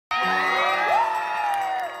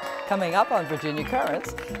Coming up on Virginia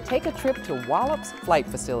Currents, take a trip to Wallops Flight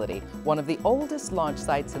Facility, one of the oldest launch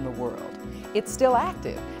sites in the world. It's still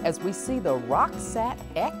active as we see the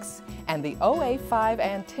RockSat-X and the OA-5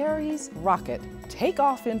 Antares rocket take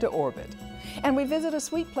off into orbit. And we visit a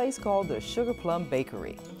sweet place called the Sugar Plum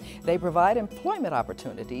Bakery. They provide employment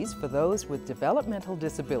opportunities for those with developmental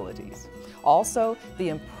disabilities. Also, the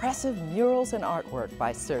impressive murals and artwork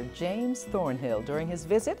by Sir James Thornhill during his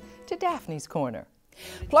visit to Daphne's Corner.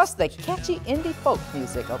 Plus the catchy indie folk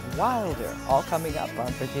music of Wylder, all coming up on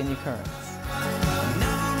Virginia Currents.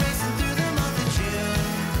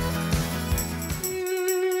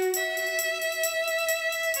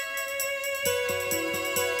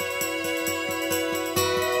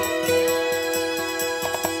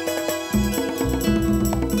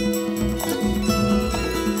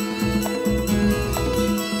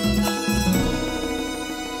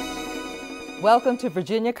 Welcome to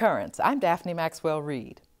Virginia Currents. I'm Daphne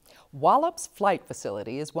Maxwell-Reed. Wallops Flight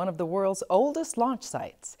Facility is one of the world's oldest launch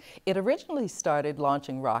sites. It originally started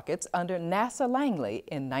launching rockets under NASA Langley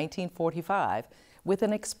in 1945 with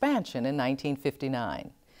an expansion in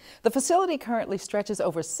 1959. The facility currently stretches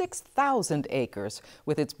over 6,000 acres,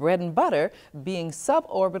 with its bread and butter being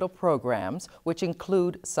suborbital programs which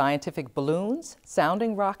include scientific balloons,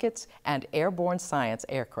 sounding rockets, and airborne science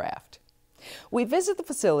aircraft. We visit the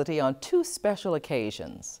facility on two special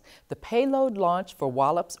occasions: the payload launch for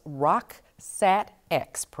Wallops'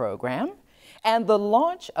 RockSat-X program and the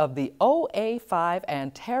launch of the OA-5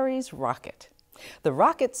 Antares rocket. The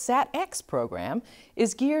RockSat-X program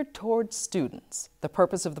is geared towards students. The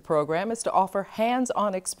purpose of the program is to offer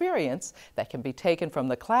hands-on experience that can be taken from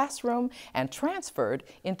the classroom and transferred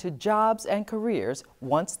into jobs and careers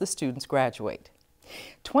once the students graduate.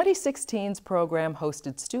 2016's program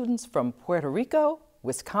hosted students from Puerto Rico,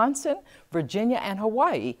 Wisconsin, Virginia, and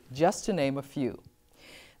Hawaii, just to name a few.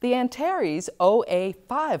 The Antares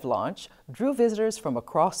OA-5 launch drew visitors from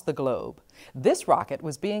across the globe. This rocket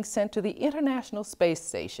was being sent to the International Space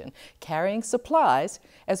Station, carrying supplies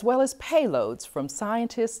as well as payloads from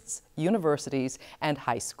scientists, universities, and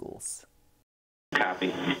high schools.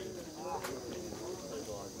 Copy.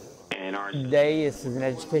 Today, this is an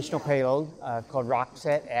educational payload called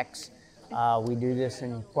RockSat-X. We do this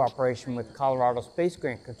in cooperation with Colorado Space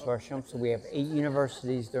Grant Consortium, so we have 8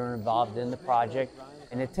 universities that are involved in the project,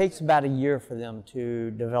 and it takes about a year for them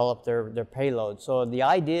to develop their payload. So the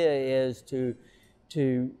idea is to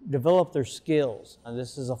develop their skills. And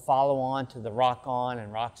this is a follow-on to the Rock-On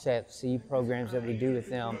and RockSat-C programs that we do with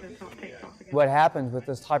them. What happens with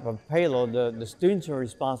this type of payload, the students are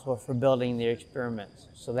responsible for building the experiments.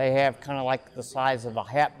 So they have kind of like the size of a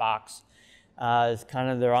hat box as kind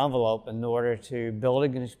of their envelope in order to build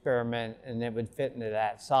an experiment, and it would fit into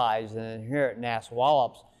that size. And then here at NASA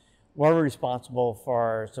Wallops, we're responsible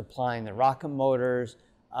for supplying the rocket motors.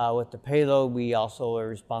 With the payload, we also are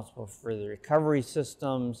responsible for the recovery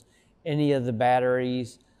systems, any of the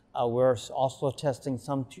batteries. We're also testing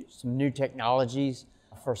some new technologies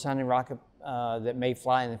for sounding rocket that may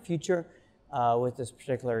fly in the future with this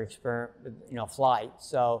particular experiment, flight.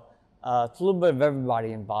 So it's a little bit of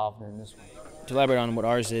everybody involved in this one. To elaborate on what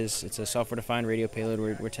ours is, it's a software-defined radio payload.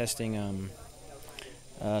 We're testing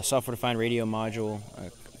a software-defined radio module,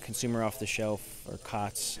 consumer off-the-shelf or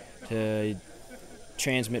COTS, to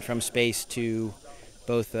transmit from space to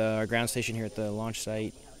both our ground station here at the launch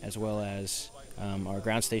site as well as our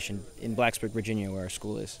ground station in Blacksburg, Virginia, where our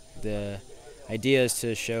school is. The idea is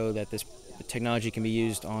to show that this technology can be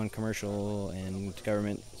used on commercial and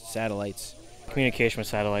government satellites. Communication with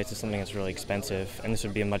satellites is something that's really expensive, and this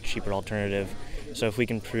would be a much cheaper alternative. So if we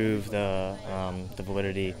can prove the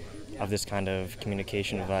validity of this kind of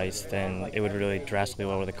communication device, then it would really drastically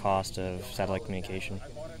lower the cost of satellite communication.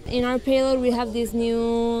 In our payload, we have this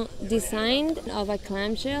new design of a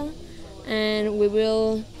clamshell, and we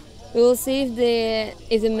will see if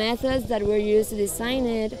the methods that were used to design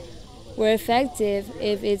it were effective,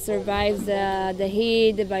 if it survives the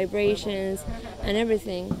heat, the vibrations, and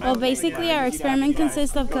everything. Well, basically our experiment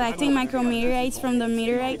consists of collecting micrometeorites from the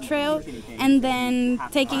meteorite trail and then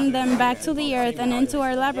taking them back to the Earth and into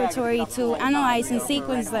our laboratory to analyze and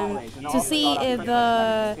sequence them to see if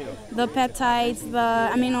the peptides, the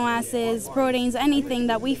amino acids, proteins, anything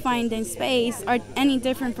that we find in space are any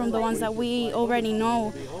different from the ones that we already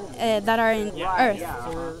know that are in Earth.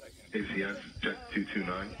 ACS, Jet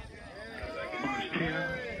 229. March 10,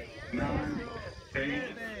 9, 8,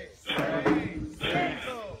 7, 6,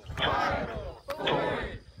 5, 4,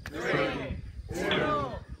 3, 2,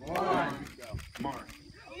 1, mark.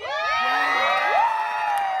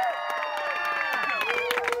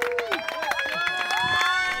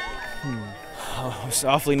 I was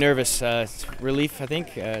awfully nervous. Relief, I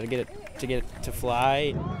think, to get it to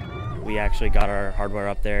fly. We actually got our hardware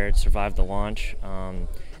up there. It survived the launch, and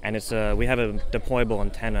we have a deployable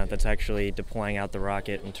antenna that's actually deploying out the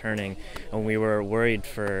rocket and turning. And we were worried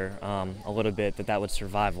for a little bit that would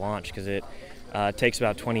survive launch because it takes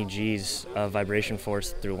about 20 Gs of vibration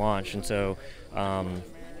force through launch, and so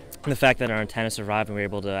the fact that our antenna survived and we were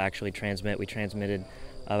able to actually transmit, we transmitted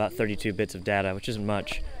about 32 bits of data, which isn't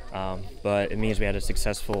much, but it means we had a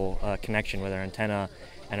successful connection with our antenna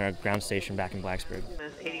and our ground station back in Blacksburg.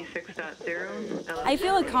 86.0. I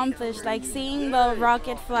feel accomplished, like seeing the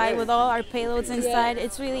rocket fly with all our payloads inside.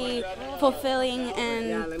 It's really fulfilling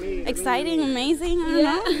and exciting, amazing.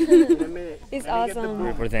 I don't know. It's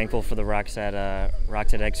awesome. We're thankful for the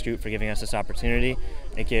Rockset X group for giving us this opportunity.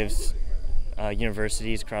 It gives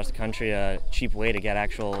universities across the country a cheap way to get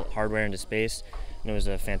actual hardware into space. And it was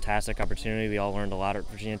a fantastic opportunity. We all learned a lot at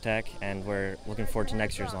Virginia Tech, and we're looking forward to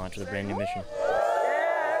next year's launch with a brand new mission.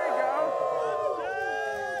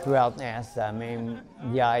 Throughout NASA, I mean,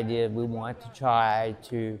 the idea we want to try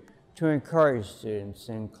to encourage students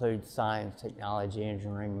to include science, technology,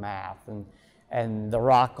 engineering, math, and the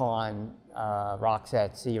Rock-On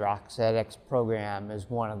Rockset C, Rockset X program is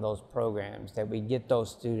one of those programs that we get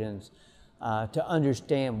those students to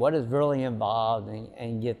understand what is really involved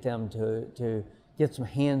and get them to get some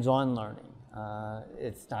hands-on learning.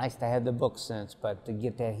 It's nice to have the book sense, but to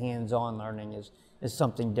get that hands-on learning is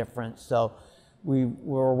something different. So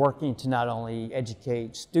we're working to not only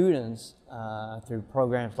educate students through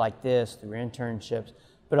programs like this, through internships,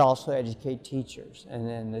 but also educate teachers. And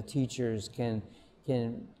then the teachers can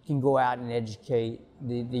go out and educate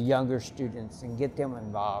the younger students and get them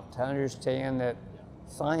involved to understand that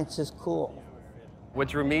science is cool. What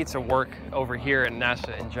drew me to work over here at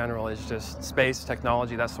NASA in general is just space,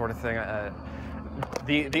 technology, that sort of thing.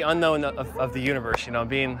 The unknown of the universe, you know,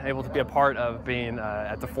 being able to be a part of being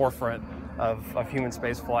at the forefront of human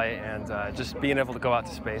space flight and just being able to go out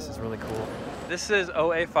to space is really cool. This is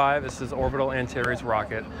OA5, this is Orbital Antares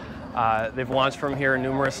rocket. They've launched from here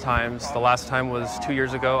numerous times. The last time was 2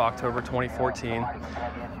 years ago, October 2014.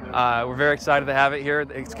 We're very excited to have it here.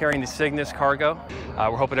 It's carrying the Cygnus cargo.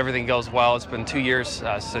 We're hoping everything goes well. It's been 2 years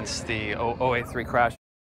since the OA3 crash.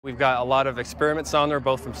 We've got a lot of experiments on there,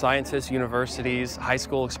 both from scientists, universities, high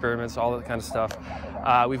school experiments, all that kind of stuff.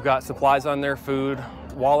 We've got supplies on there, food.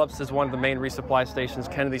 Wallops is one of the main resupply stations.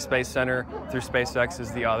 Kennedy Space Center through SpaceX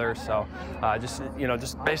is the other. So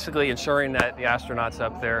just basically ensuring that the astronauts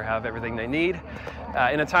up there have everything they need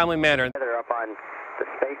in a timely manner. They're up on the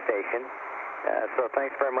space station. So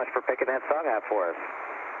thanks very much for picking that song out for us.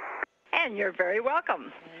 And you're very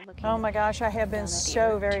welcome. Oh my gosh, I have been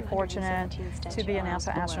so very fortunate to be a NASA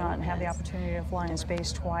astronaut and have the opportunity to fly in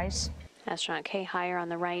space twice. Astronaut Kay Hire on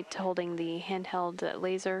the right holding the handheld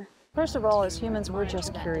laser. First of all, as humans, we're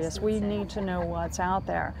just curious. We need to know what's out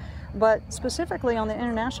there. But specifically on the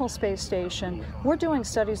International Space Station, we're doing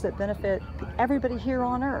studies that benefit everybody here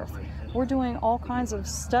on Earth. We're doing all kinds of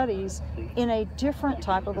studies in a different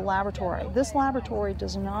type of a laboratory. This laboratory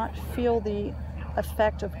does not feel the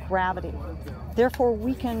effect of gravity. Therefore,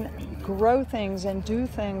 we can grow things and do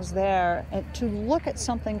things there and to look at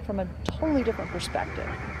something from a totally different perspective.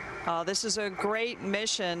 This is a great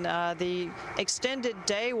mission. The extended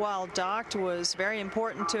day while docked was very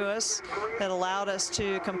important to us. It allowed us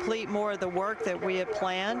to complete more of the work that we had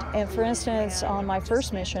planned. And for instance, on my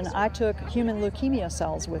first mission, I took human leukemia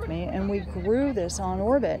cells with me and we grew this on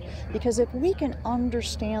orbit, because if we can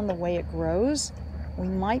understand the way it grows, we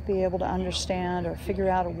might be able to understand or figure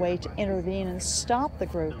out a way to intervene and stop the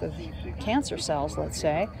growth of cancer cells, let's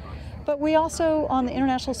say. But we also, on the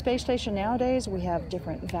International Space Station nowadays, we have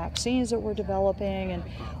different vaccines that we're developing, and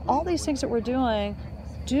all these things that we're doing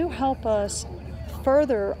do help us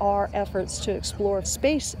further our efforts to explore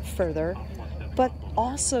space further, but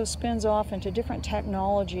also spins off into different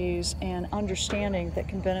technologies and understanding that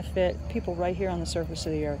can benefit people right here on the surface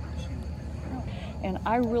of the Earth. And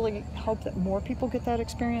I really hope that more people get that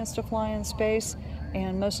experience to fly in space,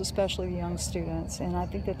 and most especially young students, and I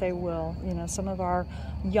think that they will. You know, some of our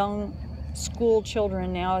young school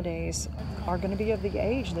children nowadays are going to be of the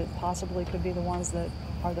age that possibly could be the ones that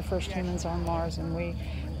are the first humans on Mars, and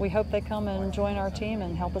we hope they come and join our team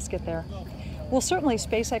and help us get there. Well, certainly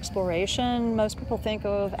space exploration, most people think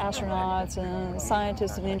of astronauts and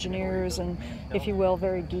scientists and engineers and, if you will,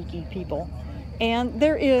 very geeky people. And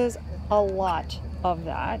there is a lot of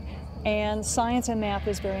that. And science and math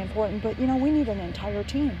is very important, but you know, we need an entire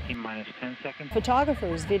team. T-minus 10 seconds.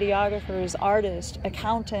 Photographers, videographers, artists,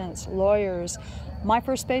 accountants, lawyers. My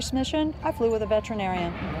first space mission, I flew with a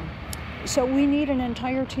veterinarian. So we need an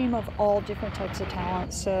entire team of all different types of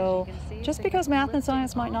talent. So just because math and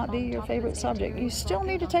science might not be your favorite subject, you still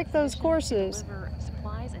need to take those courses.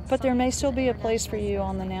 But there may still be a place for you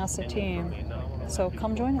on the NASA team. So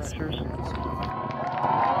come join us.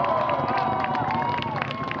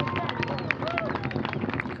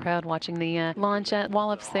 Crowd watching the launch at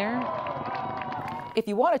Wallops there. If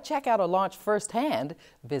you want to check out a launch firsthand,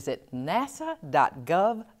 visit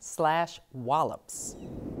nasa.gov/wallops.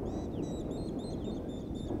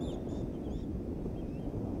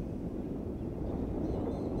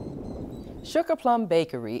 Sugar Plum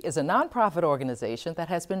Bakery is a nonprofit organization that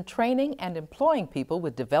has been training and employing people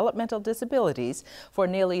with developmental disabilities for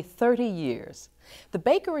nearly 30 years. The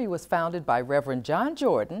bakery was founded by Reverend John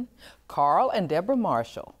Jordan, Carl and Deborah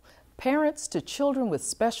Marshall, parents to children with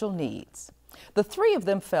special needs. The three of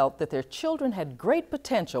them felt that their children had great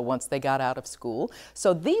potential once they got out of school,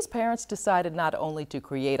 so these parents decided not only to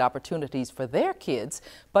create opportunities for their kids,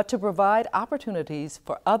 but to provide opportunities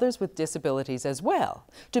for others with disabilities as well,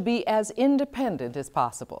 to be as independent as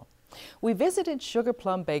possible. We visited Sugar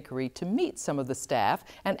Plum Bakery to meet some of the staff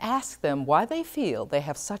and ask them why they feel they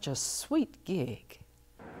have such a sweet gig.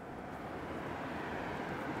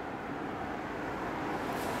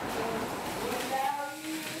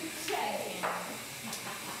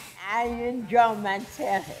 I enjoy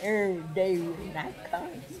myself every day when I come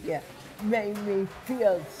here. Make me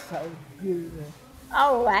feel so good.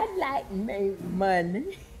 Oh, I like to make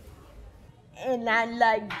money. And I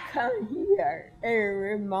like to come here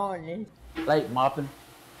every morning. Like mopping,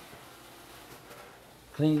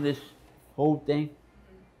 clean this whole thing,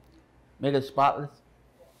 make it spotless.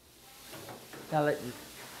 I like to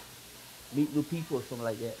meet new people or something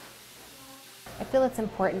like that. I feel it's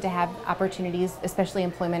important to have opportunities, especially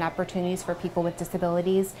employment opportunities for people with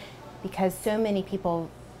disabilities, because so many people,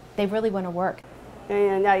 they really want to work.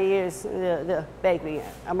 And that is the bakery.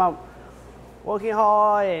 I'm working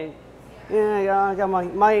hard and I got my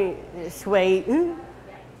money sweet.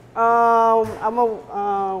 I'm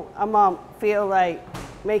feel like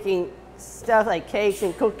making stuff like cakes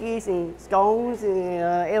and cookies and scones and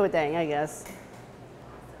everything, I guess.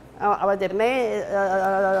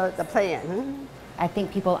 The plan. I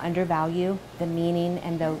think people undervalue the meaning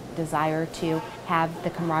and the desire to have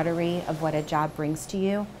the camaraderie of what a job brings to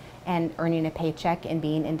you and earning a paycheck and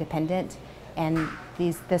being independent. And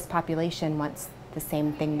this population wants the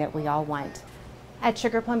same thing that we all want. At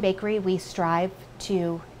Sugar Plum Bakery, we strive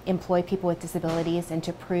to employ people with disabilities and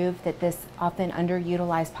to prove that this often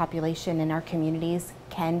underutilized population in our communities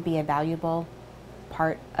can be a valuable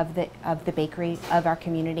part of the bakery, of our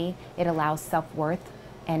community. It allows self-worth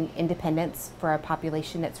and independence for a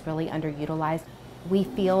population that's really underutilized. We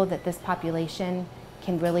feel that this population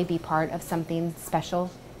can really be part of something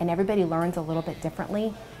special, and everybody learns a little bit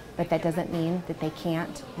differently, but that doesn't mean that they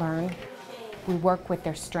can't learn. We work with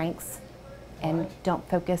their strengths and don't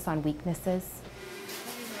focus on weaknesses.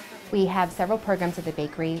 We have several programs at the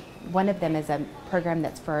bakery. One of them is a program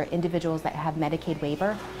that's for individuals that have Medicaid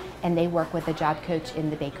waiver, and they work with a job coach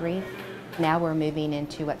in the bakery. Now we're moving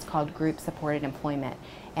into what's called group supported employment.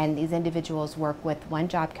 And these individuals work with one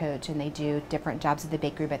job coach and they do different jobs at the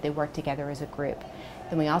bakery, but they work together as a group.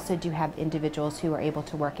 Then we also do have individuals who are able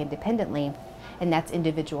to work independently, and that's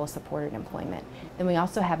individual supported employment. Then we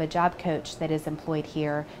also have a job coach that is employed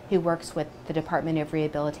here who works with the Department of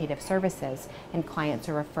Rehabilitative Services, and clients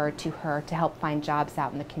are referred to her to help find jobs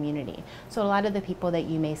out in the community. So a lot of the people that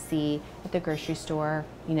you may see at the grocery store,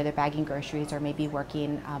 you know, they're bagging groceries or maybe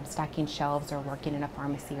working, stocking shelves or working in a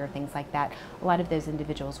pharmacy or things like that, a lot of those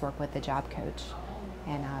individuals work with the job coach.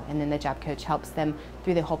 And then the job coach helps them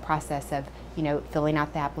through the whole process of, you know, filling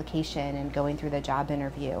out the application and going through the job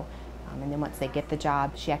interview. And then once they get the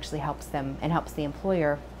job, she actually helps them and helps the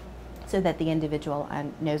employer so that the individual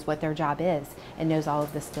knows what their job is and knows all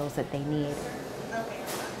of the skills that they need.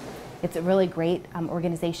 It's a really great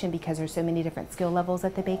organization because there's so many different skill levels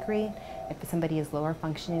at the bakery. If somebody is lower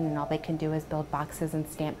functioning and all they can do is build boxes and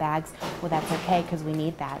stamp bags, well, that's okay because we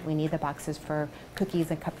need that. We need the boxes for cookies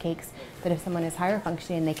and cupcakes. But if someone is higher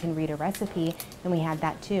functioning, they can read a recipe, then we have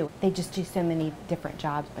that too. They just do so many different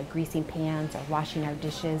jobs, like greasing pans or washing our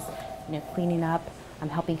dishes, you know, cleaning up,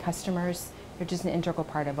 helping customers. They're just an integral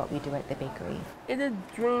part of what we do at the bakery. It's a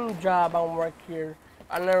dream job I work here.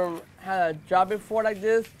 I never had a job before like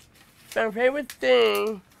this. My favorite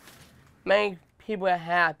thing, make people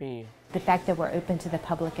happy. The fact that we're open to the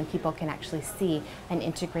public and people can actually see an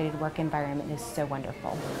integrated work environment is so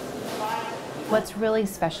wonderful. What's really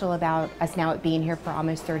special about us now being here for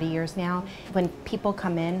almost 30 years now, when people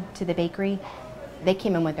come in to the bakery, they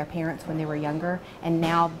came in with their parents when they were younger, and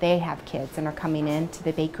now they have kids and are coming in to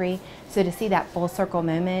the bakery. So to see that full circle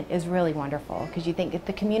moment is really wonderful, because you think if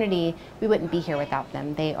the community, we wouldn't be here without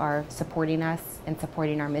them. They are supporting us and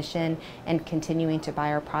supporting our mission and continuing to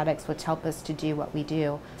buy our products, which help us to do what we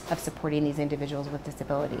do of supporting these individuals with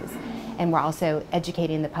disabilities. And we're also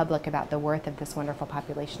educating the public about the worth of this wonderful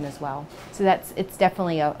population as well. So it's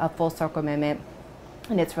definitely a full circle moment.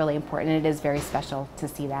 And it's really important, and it is very special to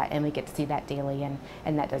see that, and we get to see that daily,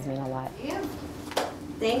 and that does mean a lot. Yeah.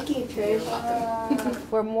 Thank you, Trish.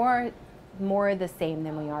 We're more the same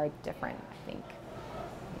than we are different, I think.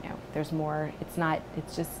 You know, there's more, it's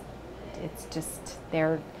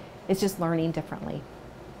just learning differently.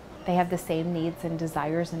 They have the same needs and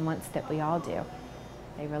desires and wants that we all do.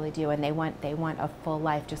 They really do, and they want a full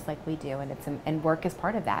life just like we do, and work is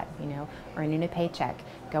part of that. You know, earning a paycheck,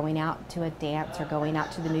 going out to a dance or going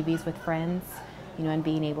out to the movies with friends, you know, and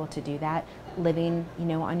being able to do that, living, you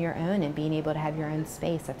know, on your own and being able to have your own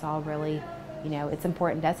space. It's all really, you know, it's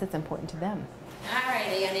important to us. It's important to them. All right,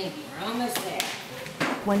 Annie, we're almost there.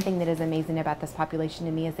 One thing that is amazing about this population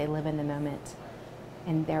to me is they live in the moment,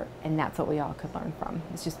 and that's what we all could learn from.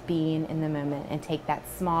 It's just being in the moment and take that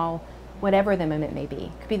small, whatever the moment may be.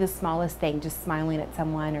 It could be the smallest thing, just smiling at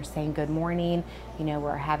someone or saying good morning. You know,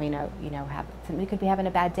 we're having somebody could be having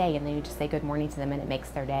a bad day, and then you just say good morning to them, and it makes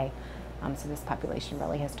their day. So this population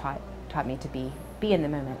really has taught me to be in the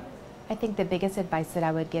moment. I think the biggest advice that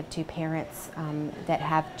I would give to parents that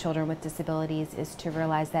have children with disabilities is to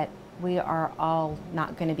realize that we are all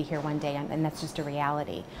not going to be here one day, and that's just a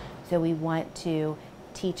reality. So we want to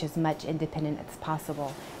teach as much independence as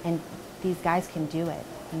possible, and these guys can do it.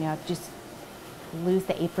 You know, just lose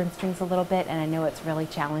the apron strings a little bit, and I know it's really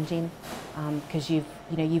challenging because you've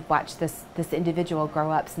watched this individual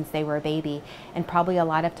grow up since they were a baby, and probably a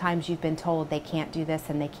lot of times you've been told they can't do this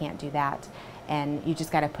and they can't do that, and you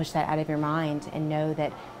just got to push that out of your mind and know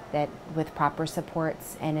that with proper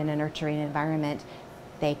supports and in a nurturing environment,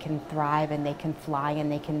 they can thrive and they can fly and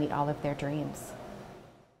they can meet all of their dreams.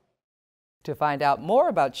 To find out more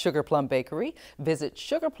about Sugar Plum Bakery, visit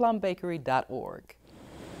sugarplumbakery.org.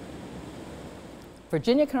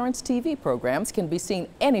 Virginia Currents TV programs can be seen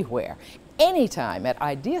anywhere, anytime at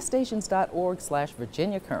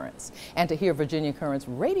ideastations.org/Virginia Currents. And to hear Virginia Currents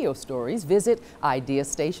radio stories, visit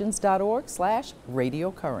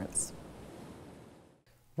ideastations.org/Radio Currents.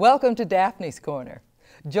 Welcome to Daphne's Corner.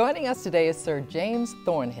 Joining us today is Sir James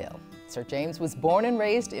Thornhill. Sir James was born and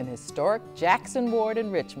raised in historic Jackson Ward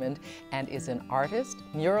in Richmond and is an artist,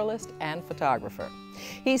 muralist, and photographer.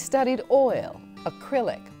 He studied oil,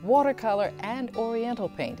 acrylic, watercolor, and oriental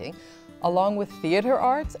painting, along with theater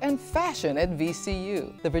arts and fashion at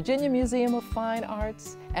VCU, the Virginia Museum of Fine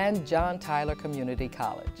Arts, and John Tyler Community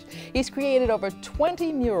College. He's created over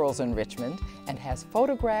 20 murals in Richmond and has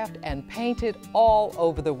photographed and painted all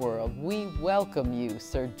over the world. We welcome you,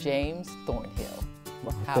 Sir James Thornhill.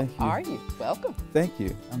 Well, How are you? Welcome. Thank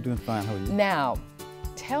you. I'm doing fine. How are you? Now,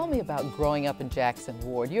 tell me about growing up in Jackson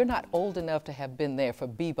Ward. You're not old enough to have been there for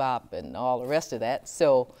bebop and all the rest of that,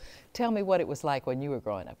 so tell me what it was like when you were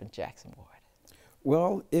growing up in Jackson Ward.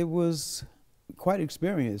 Well, it was quite an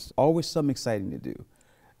experience. Always something exciting to do.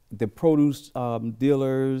 The produce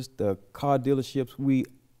dealers, the car dealerships, we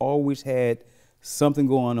always had something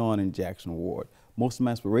going on in Jackson Ward. Most of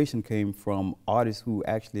my inspiration came from artists who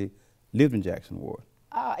actually lived in Jackson Ward.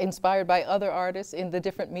 Inspired by other artists in the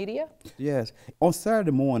different media? Yes. On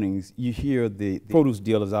Saturday mornings, you hear the produce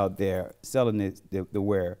dealers out there selling the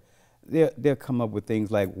ware. They'll come up with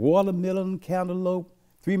things like watermelon, cantaloupe,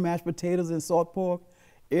 3 mashed potatoes, and salt pork.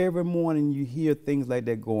 Every morning you hear things like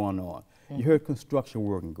that going on. Mm-hmm. You heard construction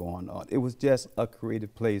working going on. It was just a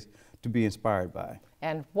creative place to be inspired by.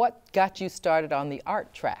 And what got you started on the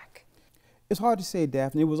art track? It's hard to say,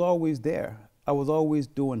 Daphne. It was always there. I was always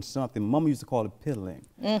doing something. Mama used to call it piddling.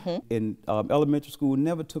 Mm-hmm. In elementary school,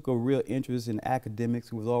 never took a real interest in academics.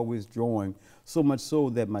 It was always drawing, so much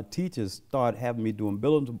so that my teachers started having me doing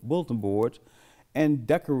bulletin boards and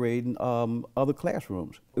decorating other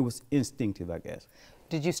classrooms. It was instinctive, I guess.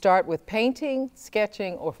 Did you start with painting,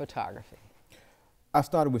 sketching, or photography? I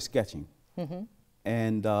started with sketching. Mm-hmm.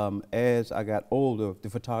 And as I got older, the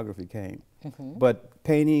photography came. Mm-hmm. But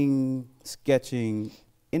painting, sketching,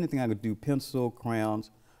 anything I could do, pencil, crayons,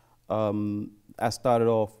 I started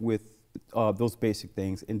off with those basic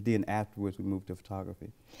things, and then afterwards we moved to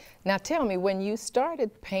photography. Now tell me, when you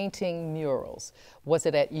started painting murals, was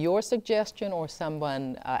it at your suggestion or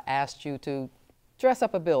someone asked you to dress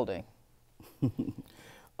up a building?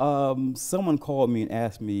 Someone called me and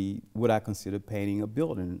asked me would I consider painting a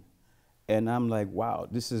building, and I'm like, wow,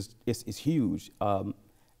 it's huge.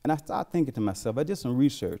 And I started thinking to myself, I did some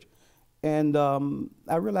research, and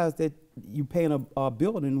I realized that you paint a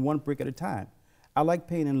building one brick at a time. I like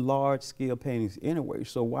painting large-scale paintings anyway,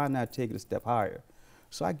 so why not take it a step higher?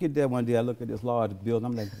 So I get there one day, I look at this large building,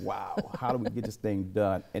 I'm like, wow, how do we get this thing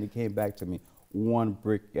done? And it came back to me, one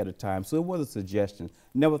brick at a time. So it was a suggestion.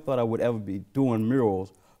 Never thought I would ever be doing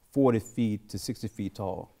murals 40 feet to 60 feet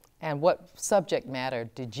tall. And what subject matter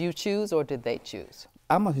did you choose or did they choose?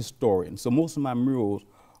 I'm a historian, so most of my murals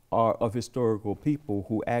are of historical people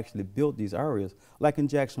who actually built these areas. Like in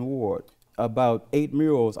Jackson Ward, about 8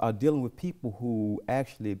 murals are dealing with people who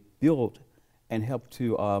actually built and helped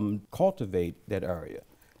to cultivate that area.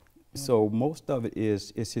 So most of it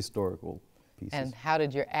is historical pieces. And how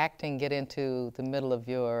did your acting get into the middle of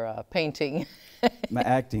your painting? My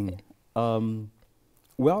acting,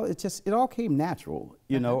 well, it all came natural,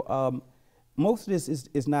 you know. Most of this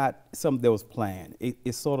is not something that was planned.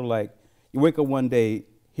 It's sort of like you wake up one day,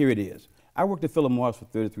 here it is. I worked at Philip Morris for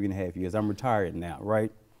 33.5 years. I'm retired now,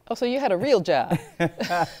 right? Oh, so you had a real job.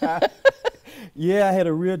 Yeah, I had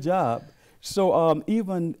a real job. So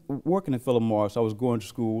even working at Philip Morris, I was going to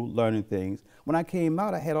school, learning things. When I came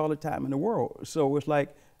out, I had all the time in the world. So it's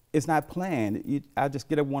like, it's not planned. I just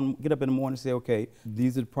get up in the morning and say, okay,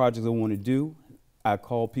 these are the projects I want to do. I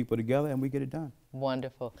call people together and we get it done.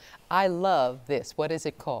 Wonderful. I love this. What is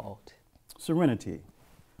it called? Serenity.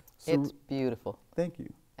 It's beautiful. Thank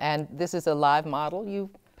you. And this is a live model you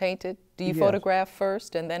painted? Do you photograph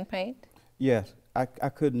first and then paint? Yes. I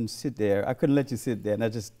couldn't sit there. I couldn't let you sit there, and I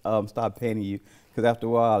just stopped painting you, because after a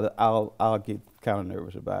while I'll get kind of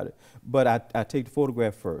nervous about it. But I take the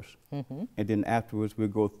photograph first, and then afterwards we'll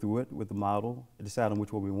go through it with the model, decide on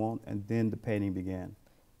which one we want, and then the painting began.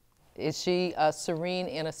 Is she serene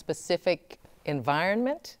in a specific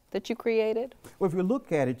environment that you created? Well, if you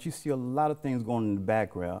look at it, you see a lot of things going on in the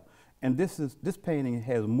background, and this painting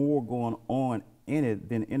has more going on in it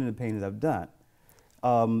than any of the paintings I've done.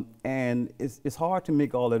 And it's hard to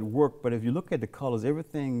make all that work, but if you look at the colors,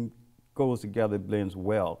 everything goes together, blends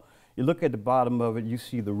well. You look at the bottom of it, you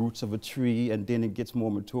see the roots of a tree, and then it gets more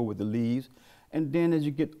mature with the leaves. And then as you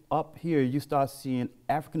get up here, you start seeing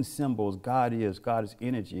African symbols, God is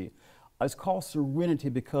energy. It's called serenity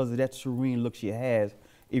because of that serene look she has.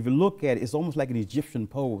 If you look at it, it's almost like an Egyptian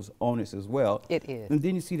pose on this as well. It is. And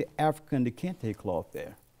then you see the African, the kente cloth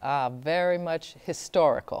there. Very much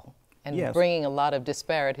historical. And yes. Bringing a lot of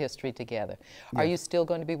disparate history together. Are Yes. you still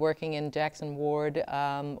going to be working in Jackson Ward,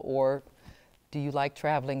 or do you like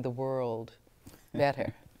traveling the world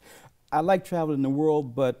better? I like traveling the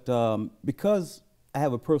world, but because I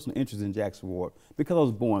have a personal interest in Jackson Ward, because I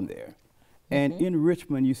was born there. And in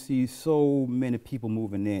Richmond, you see so many people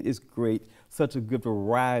moving in. It's great, such a good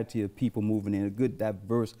variety of people moving in, a good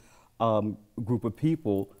diverse group of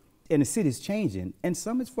people. And the city's changing, and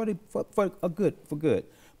some is for good.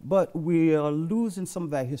 But we are losing some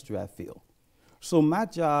of our history, I feel. So my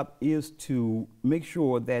job is to make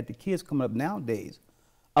sure that the kids coming up nowadays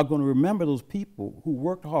are going to remember those people who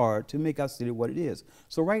worked hard to make our city what it is.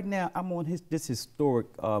 So right now, I'm on this historic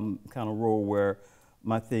kind of role where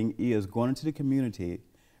my thing is going into the community,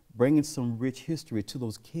 bringing some rich history to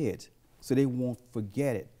those kids so they won't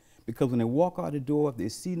forget it. Because when they walk out the door, if they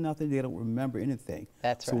see nothing, they don't remember anything.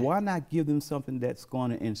 That's right. So why not give them something that's going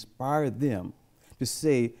to inspire them to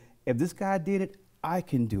say, if this guy did it, I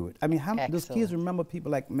can do it. I mean, how those kids remember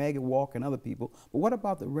people like Maggie Walker and other people, but what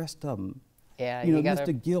about the rest of them? Yeah, you know,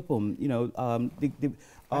 Mr. Gilpin, you know,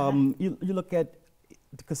 you look at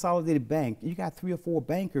the Consolidated Bank, you got 3 or 4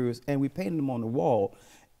 bankers, and we painted them on the wall.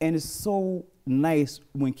 And it's so nice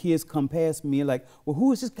when kids come past me like, well,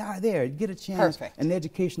 who is this guy there? You get a chance, an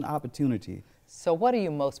education opportunity. So what are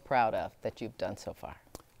you most proud of that you've done so far?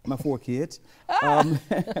 My 4 kids.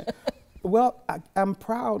 Well, I'm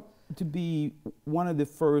proud to be one of the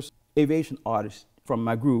first aviation artists from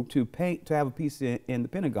my group to have a piece in the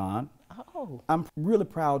Pentagon. Oh. I'm really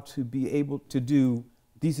proud to be able to do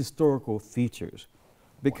these historical features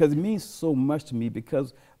because it means so much to me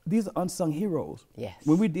because these are unsung heroes. Yes.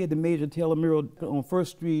 When we did the Major Taylor mural on 1st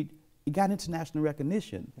Street, it got international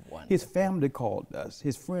recognition. Wonderful. His family called us.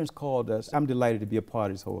 His friends called us. I'm delighted to be a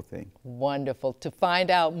part of this whole thing. Wonderful. To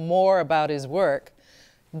find out more about his work,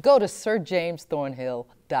 go to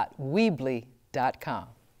sirjamesthornhill.weebly.com.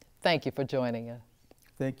 Thank you for joining us.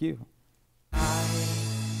 Thank you. I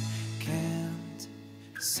can't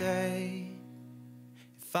say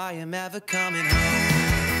if I am ever coming home.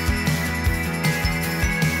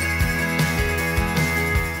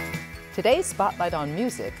 Today's Spotlight on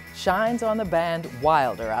Music shines on the band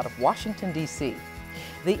Wylder out of Washington, D.C.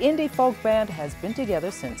 The indie folk band has been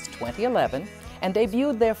together since 2011 and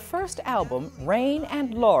debuted their first album, Rain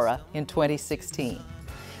and Laura, in 2016.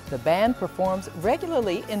 The band performs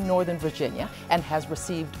regularly in Northern Virginia and has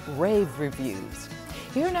received rave reviews.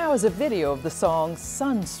 Here now is a video of the song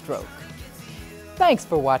Sunstroke. Thanks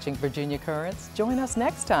for watching Virginia Currents. Join us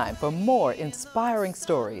next time for more inspiring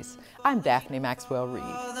stories. I'm Daphne Maxwell Reid.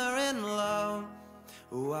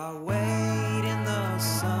 Oh, I wait in the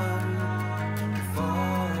sun,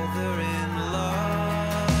 farther in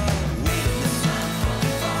love. Wait in the sun,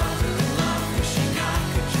 farther in love, wishing I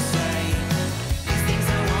could just say these things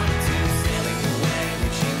I want to, sailing away,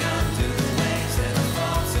 reaching up to the waves and I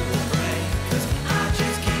fall to the prey. 'Cause I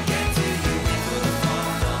just can't get to you, wait for the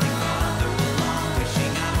fall, falling farther along,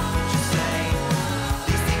 wishing I could just say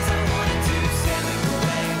these things I want to, sailing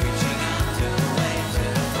away, reaching up to the waves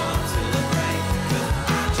and I fall to the prey.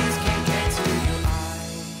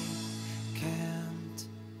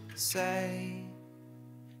 Say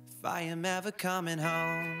if I am ever coming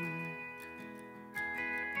home.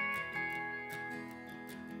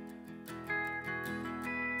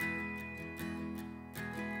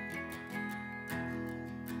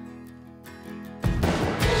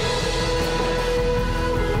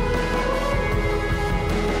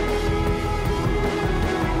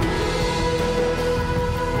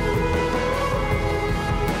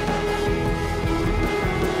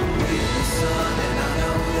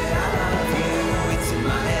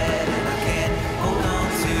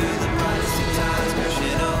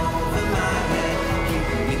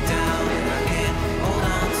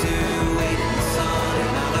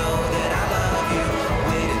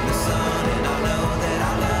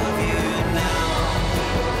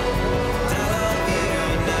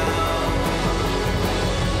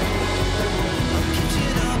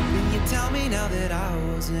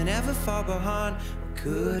 Never far behind,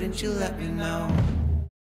 couldn't you let me know?